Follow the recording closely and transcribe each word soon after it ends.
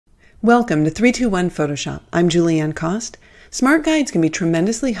Welcome to 321 Photoshop. I'm Julianne Cost. Smart guides can be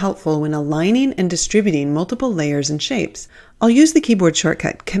tremendously helpful when aligning and distributing multiple layers and shapes. I'll use the keyboard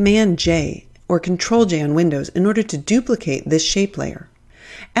shortcut Command-J or Control-J on Windows in order to duplicate this shape layer.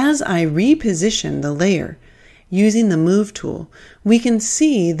 As I reposition the layer using the Move tool, we can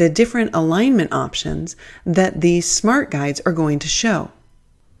see the different alignment options that these smart guides are going to show.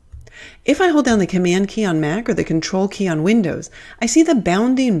 If I hold down the Command key on Mac or the Control key on Windows, I see the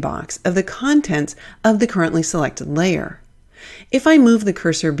bounding box of the contents of the currently selected layer. If I move the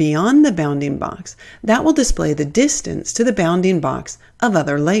cursor beyond the bounding box, that will display the distance to the bounding box of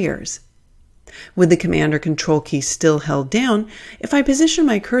other layers. With the Command or Control key still held down, if I position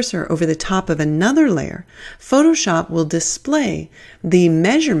my cursor over the top of another layer, Photoshop will display the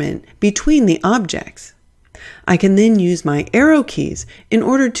measurement between the objects. I can then use my arrow keys in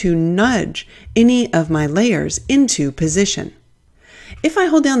order to nudge any of my layers into position. If I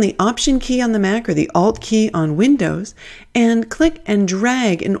hold down the Option key on the Mac or the Alt key on Windows and click and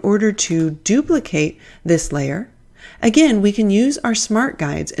drag in order to duplicate this layer, again, we can use our smart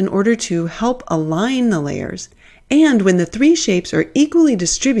guides in order to help align the layers. And when the three shapes are equally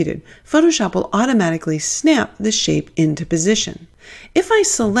distributed, Photoshop will automatically snap the shape into position. If I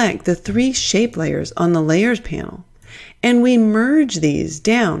select the three shape layers on the Layers panel and we merge these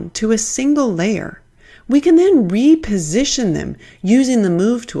down to a single layer, we can then reposition them using the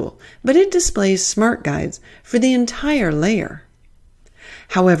Move tool, but it displays smart guides for the entire layer.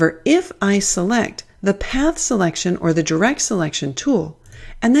 However, if I select the Path Selection or the Direct Selection tool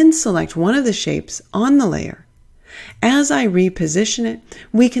and then select one of the shapes on the layer, as I reposition it,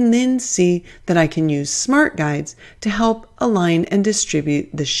 we can then see that I can use smart guides to help align and distribute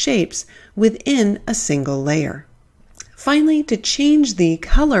the shapes within a single layer. Finally, to change the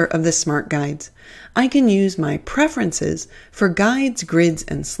color of the smart guides, I can use my preferences for guides, grids,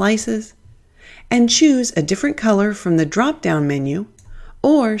 and slices, and choose a different color from the drop-down menu,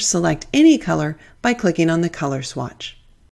 or select any color by clicking on the color swatch.